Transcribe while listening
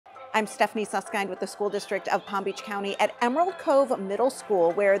I'm Stephanie Suskind with the School District of Palm Beach County at Emerald Cove Middle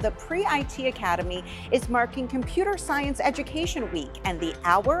School, where the Pre-IT Academy is marking Computer Science Education Week and the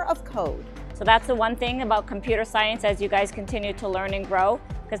Hour of Code. So that's the one thing about computer science as you guys continue to learn and grow,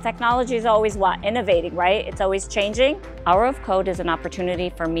 because technology is always innovating, right? It's always changing. Hour of Code is an opportunity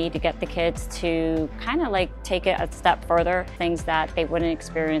for me to get the kids to kind of like take it a step further, things that they wouldn't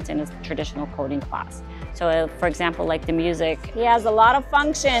experience in a traditional coding class. So for example, like the music, he has a lot of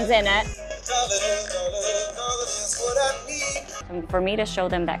functions in it. And for me to show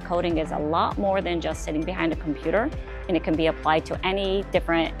them that coding is a lot more than just sitting behind a computer, and it can be applied to any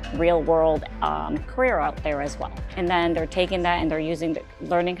different real world career out there as well. And then they're taking that and they're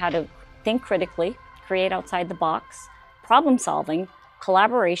learning how to think critically, create outside the box, problem solving,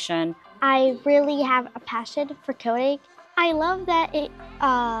 collaboration. I really have a passion for coding. I love that it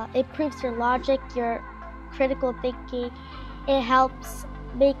improves your logic, your critical thinking. It helps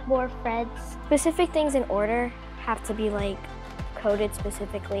make more friends. Specific things in order have to be like coded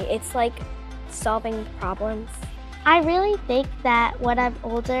specifically. It's like solving problems. I really think that when I'm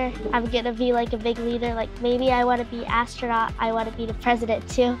older, I'm gonna be like a big leader. Like maybe I want to be an astronaut, I want to be the president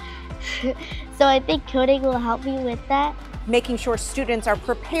too. So I think coding will help me with that. Making sure students are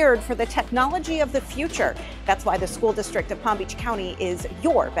prepared for the technology of the future. That's why the School District of Palm Beach County is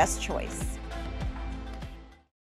your best choice.